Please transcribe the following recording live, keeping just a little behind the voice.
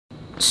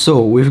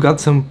So we've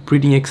got some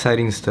pretty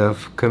exciting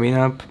stuff coming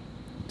up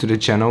to the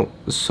channel,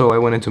 so I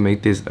wanted to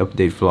make this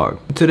update vlog.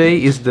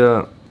 Today is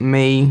the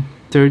May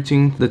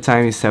 13th, the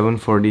time is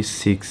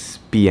 7:46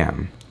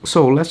 p.m.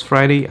 So last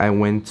Friday I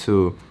went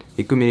to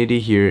a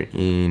community here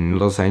in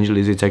Los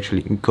Angeles. It's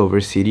actually in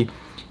Culver City,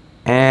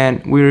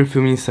 and we were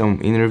filming some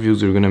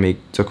interviews. We're gonna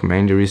make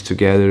documentaries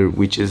together,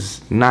 which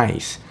is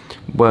nice.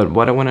 But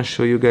what I want to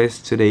show you guys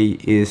today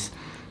is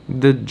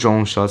the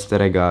drone shots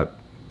that I got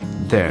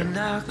there.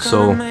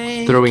 So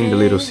throwing the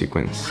little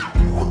sequence.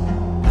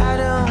 I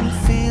don't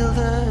feel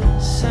the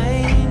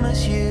same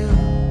as you.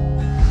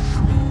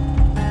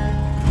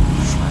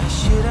 Why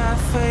should I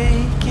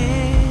fake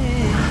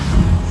it?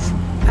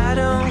 I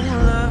don't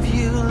love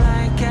you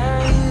like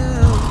I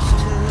used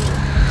to.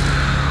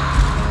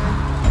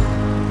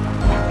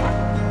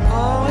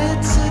 Oh,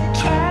 it's a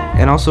trap.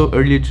 And also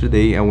earlier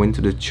today I went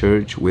to the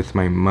church with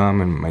my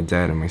mom and my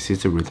dad and my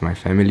sister, with my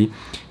family,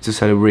 to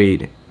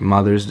celebrate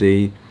Mother's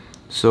Day.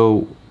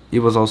 So it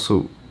was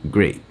also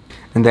great.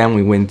 And then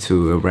we went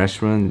to a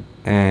restaurant,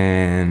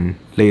 and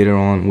later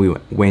on we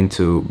went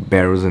to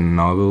Barrels and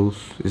Nobles.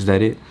 Is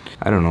that it?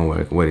 I don't know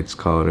what it's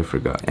called, I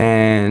forgot.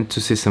 And to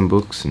see some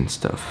books and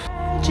stuff.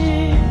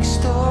 Magic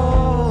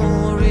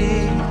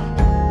story,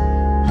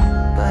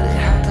 but it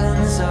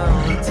happens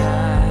all the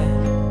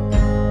time.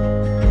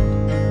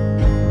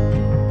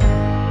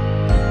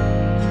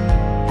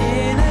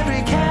 In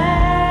every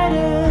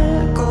category,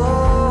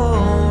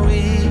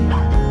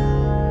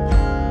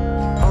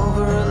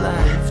 over a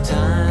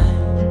lifetime.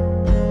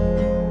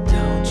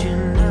 Don't you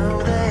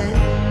know that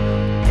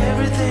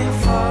everything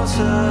falls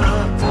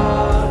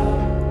apart?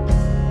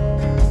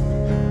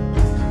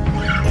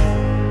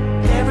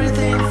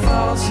 Everything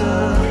falls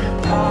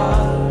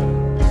apart.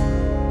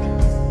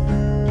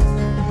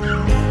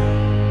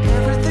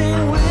 Everything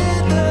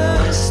with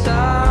a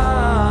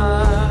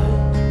star.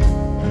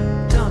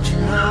 Don't you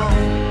know?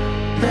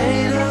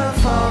 Made of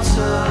falls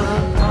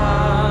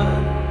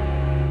apart.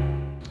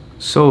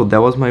 So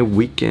that was my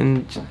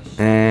weekend,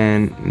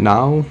 and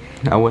now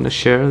I want to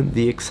share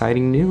the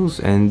exciting news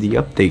and the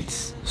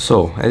updates.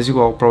 So as you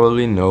all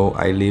probably know,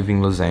 I live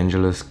in Los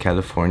Angeles,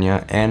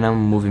 California, and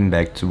I'm moving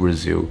back to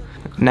Brazil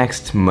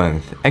next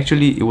month.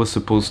 Actually, it was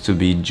supposed to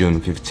be June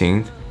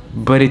 15th,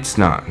 but it's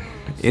not.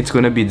 It's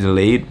gonna be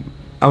delayed.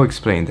 I'll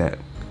explain that.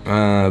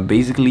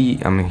 Basically,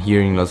 I'm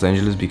here in Los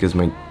Angeles because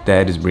my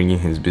dad is bringing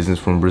his business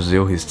from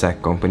Brazil, his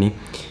tech company,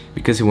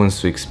 because he wants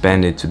to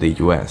expand it to the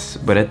US.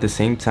 But at the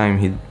same time,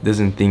 he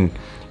doesn't think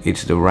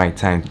it's the right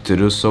time to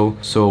do so.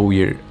 So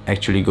we're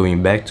actually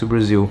going back to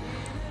Brazil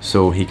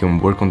so he can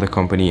work on the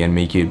company and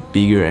make it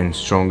bigger and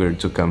stronger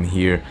to come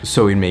here,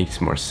 so it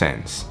makes more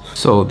sense.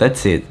 So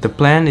that's it. The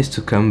plan is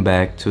to come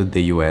back to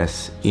the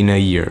US in a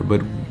year,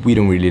 but we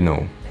don't really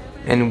know.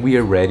 And we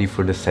are ready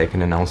for the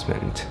second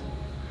announcement.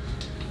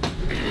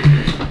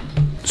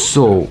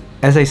 So,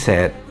 as I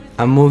said,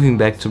 I'm moving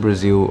back to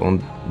Brazil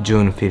on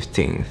June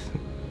 15th.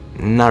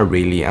 Not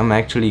really, I'm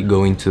actually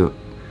going to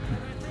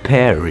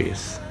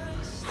Paris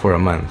for a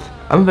month.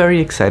 I'm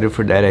very excited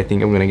for that. I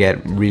think I'm gonna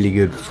get really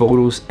good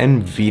photos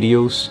and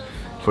videos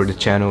for the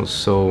channel.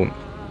 So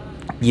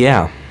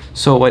yeah.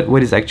 So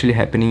what is actually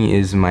happening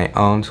is my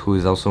aunt, who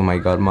is also my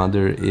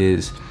godmother,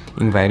 is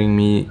inviting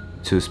me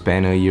to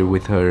spend a year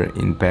with her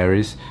in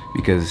Paris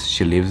because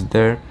she lives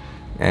there.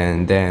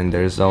 And then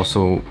there's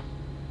also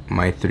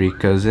my 3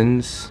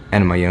 cousins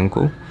and my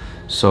uncle.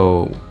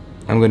 So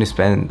I'm gonna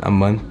spend a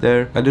month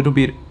there, a little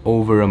bit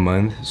over a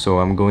month. So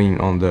I'm going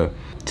on the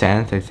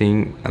 10th, I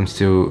think. I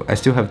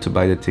still have to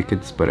buy the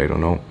tickets, but I don't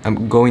know.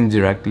 I'm going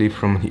directly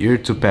from here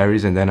to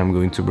Paris, and then I'm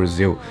going to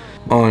Brazil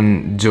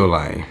on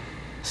July.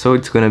 So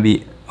it's gonna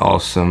be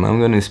awesome. I'm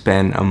gonna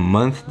spend a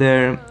month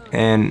there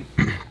and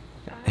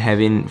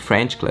having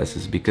French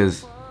classes,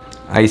 because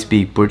I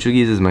speak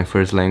Portuguese as my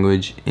first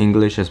language,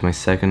 English as my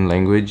second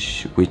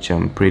language, which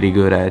I'm pretty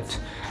good at.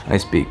 I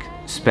speak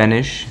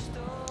Spanish.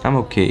 I'm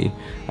okay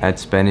at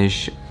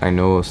Spanish. I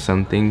know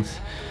some things.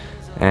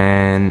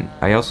 And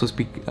I also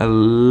speak a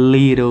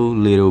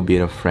little bit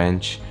of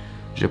French.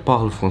 Je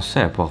parle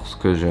français parce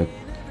que j'ai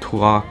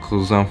 3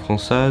 cousins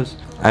françaises.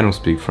 I don't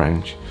speak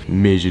French.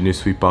 Mais je ne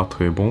suis pas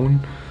très bon.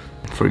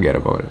 Forget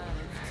about it.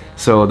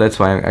 So that's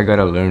why I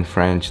gotta learn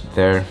French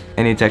there.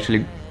 And it's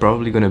actually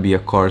probably gonna be a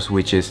course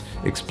which is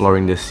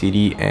exploring the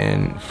city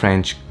and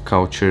French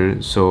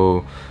culture.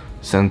 So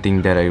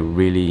something that I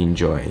really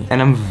enjoy.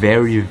 And I'm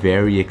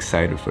very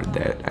excited for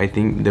that. I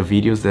think the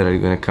videos that are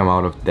gonna come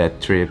out of that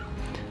trip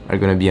are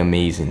gonna be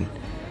amazing.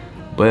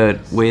 But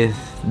with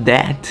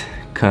that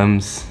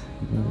comes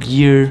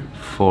gear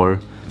for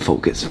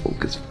focus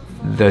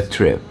the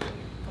trip.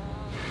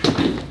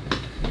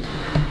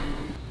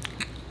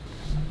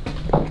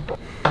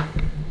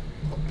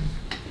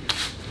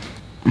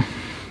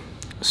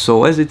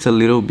 So as it's a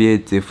little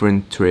bit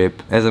different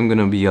trip, as I'm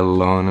gonna be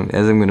alone,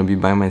 as I'm gonna be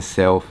by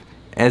myself,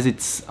 as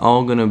it's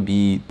not gonna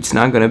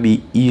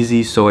be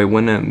easy, so I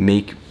wanna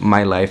make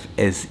my life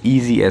as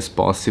easy as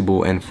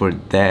possible, and for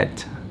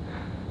that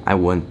I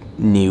want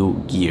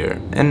new gear.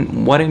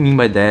 And what I mean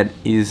by that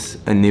is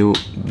a new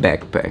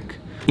backpack.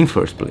 in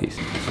first place.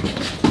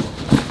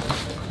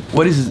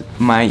 What is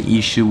my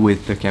issue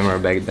with the camera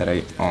bag that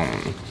I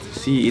own?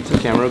 See, it's a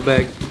camera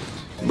bag,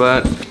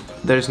 but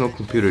there's no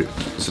computer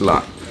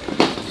slot.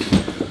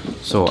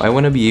 So I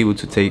want to be able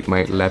to take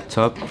my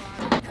laptop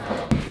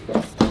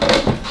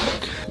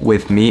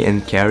with me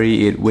and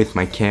carry it with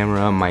my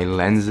camera, my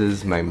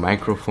lenses, my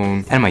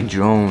microphone, and my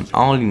drone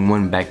all in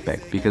one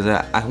backpack, because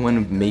I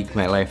want to make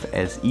my life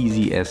as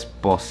easy as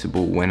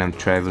possible when I'm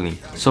traveling.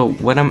 So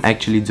what I'm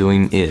actually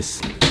doing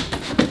is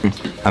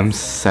I'm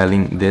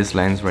selling this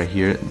lens right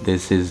here.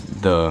 This is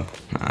the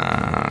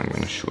I'm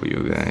gonna show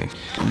you guys.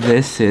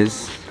 This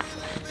is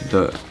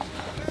the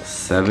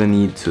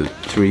 70 to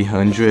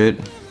 300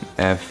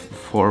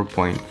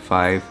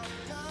 f4.5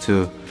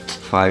 to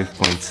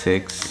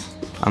 5.6.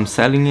 I'm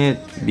selling it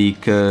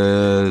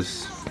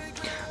because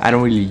I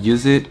don't really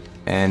use it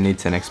and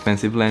it's an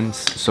expensive lens,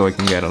 so I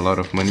can get a lot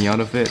of money out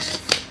of it,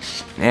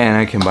 and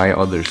I can buy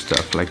other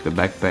stuff like the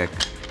backpack.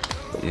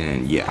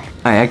 And yeah,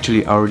 I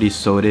actually already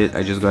sold it.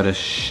 I just gotta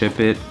ship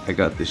it. I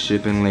got the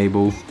shipping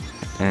label,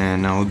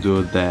 and I'll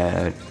do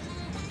that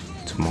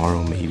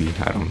tomorrow maybe,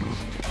 I don't know.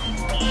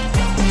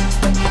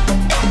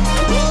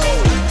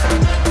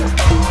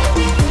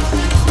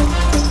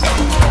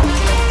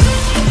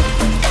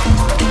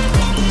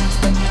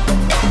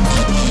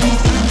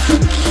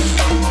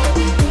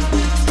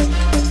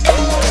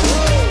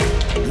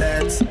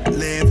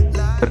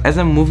 But as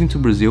I'm moving to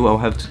Brazil, I'll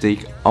have to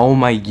take all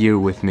my gear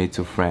with me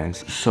to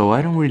France. So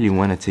I don't really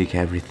want to take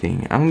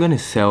everything. I'm gonna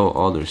sell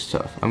other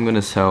stuff. I'm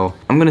gonna sell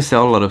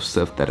a lot of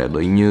stuff that I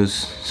don't use,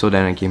 so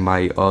that I can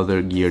buy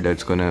other gear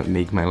that's gonna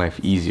make my life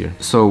easier.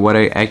 So what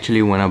I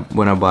actually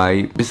wanna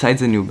buy,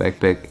 besides a new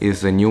backpack,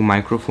 is a new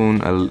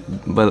microphone,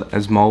 but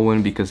a small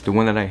one, because the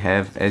one that I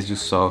have, as you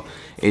saw,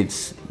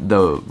 it's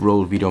the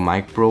Rode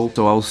VideoMic Pro.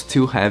 So I'll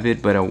still have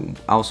it, but I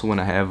also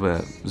wanna have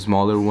a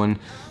smaller one,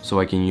 so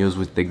I can use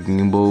with the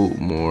gimbal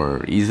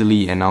more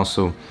easily, and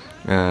also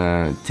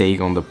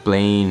take on the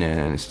plane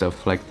and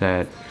stuff like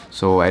that.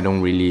 So I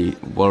don't really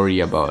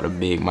worry about a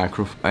big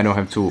microphone. I don't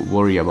have to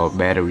worry about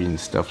battery and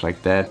stuff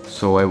like that.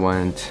 So I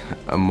want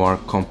a more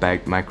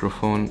compact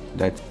microphone.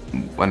 That's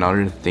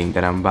another thing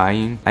that I'm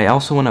buying. I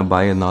also want to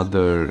buy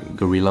another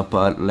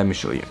GorillaPod. Let me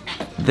show you.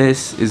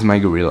 This is my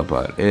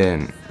GorillaPod,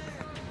 and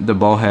the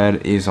ball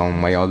head is on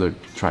my other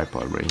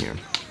tripod right here.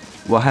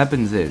 What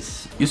happens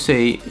is, you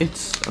say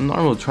it's a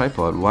normal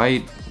tripod,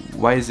 why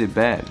is it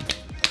bad?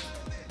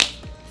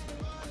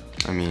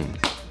 I mean,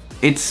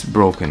 it's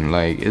broken,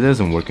 like it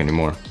doesn't work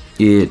anymore.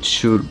 It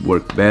should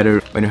work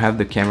better. When you have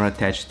the camera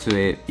attached to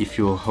it, if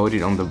you hold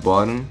it on the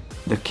bottom,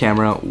 the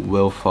camera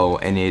will fall,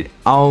 and it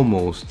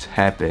almost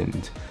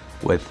happened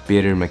with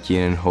Peter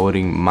McKinnon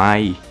holding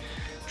my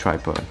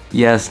tripod.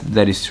 Yes,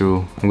 that is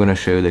true. I'm gonna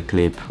show you the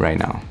clip right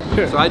now.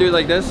 So I do it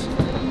like this.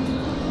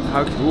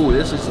 Ooh,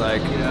 this is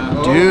like,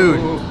 dude,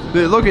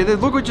 look at this,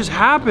 look what just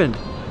happened.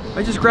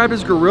 I just grabbed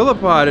his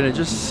GorillaPod and it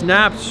just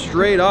snapped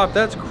straight off.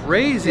 That's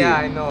crazy. Yeah,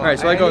 I know. All right,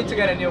 so I go need to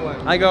get a new one.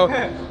 I go,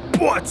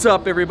 what's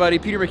up everybody?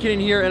 Peter McKinnon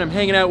here, and I'm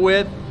hanging out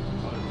with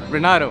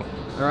Renato.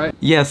 All right.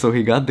 Yeah, so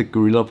he got the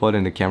GorillaPod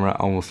and the camera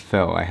almost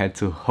fell. I had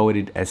to hold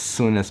it as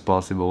soon as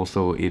possible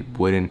so it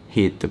wouldn't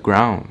hit the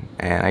ground,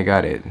 and I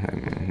got it. I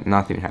mean,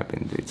 nothing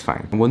happened, it's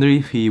fine. I wonder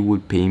if he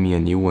would pay me a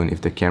new one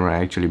if the camera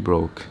actually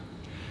broke.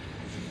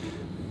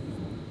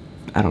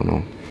 I don't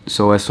know.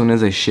 So as soon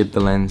as I ship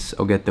the lens,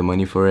 I'll get the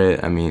money for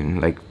it. I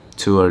mean, like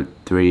 2 or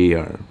 3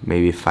 or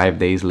maybe 5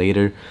 days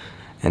later.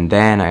 And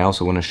then I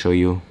also want to show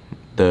you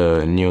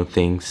the new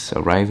things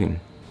arriving.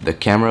 The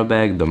camera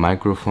bag, the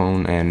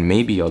microphone, and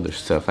maybe other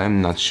stuff.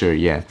 I'm not sure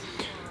yet.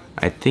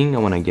 I think I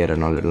want to get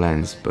another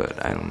lens,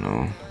 but I don't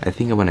know. I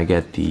think I want to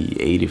get the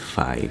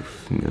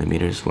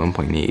 85mm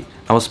 1.8.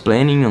 I was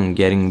planning on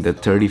getting the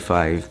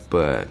 35,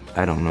 but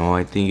I don't know.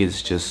 I think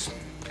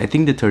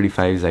the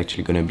 35 is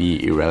actually gonna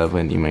be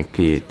irrelevant in my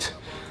kit.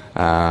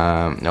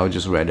 I'll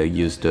just rather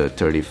use the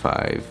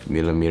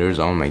 35mm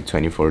on my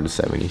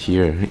 24-70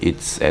 here.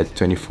 It's at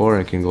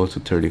 24, I can go to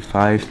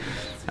 35.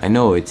 I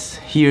know it's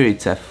here,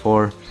 it's at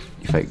 4.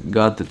 If I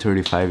got the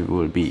 35, it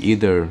would be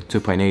either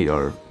 2.8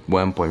 or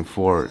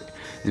 1.4,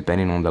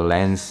 depending on the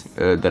lens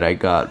that I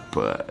got.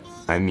 But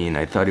I mean,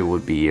 I thought it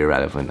would be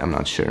irrelevant, I'm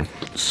not sure.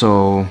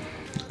 So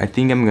I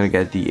think I'm gonna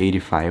get the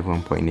 85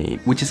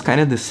 1.8, which is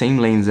kind of the same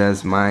lens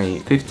as my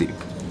 50.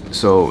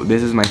 So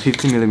this is my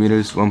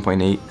 50mm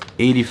 1.8.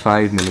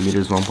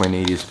 85mm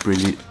 1.8 is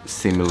pretty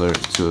similar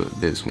to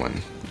this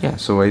one. Yeah,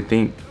 so I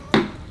think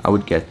I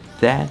would get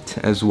that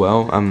as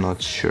well. I'm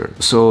not sure.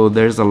 So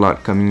there's a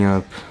lot coming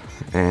up,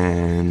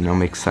 and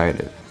I'm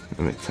excited.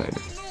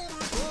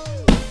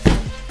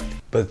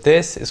 But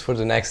this is for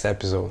the next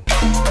episode.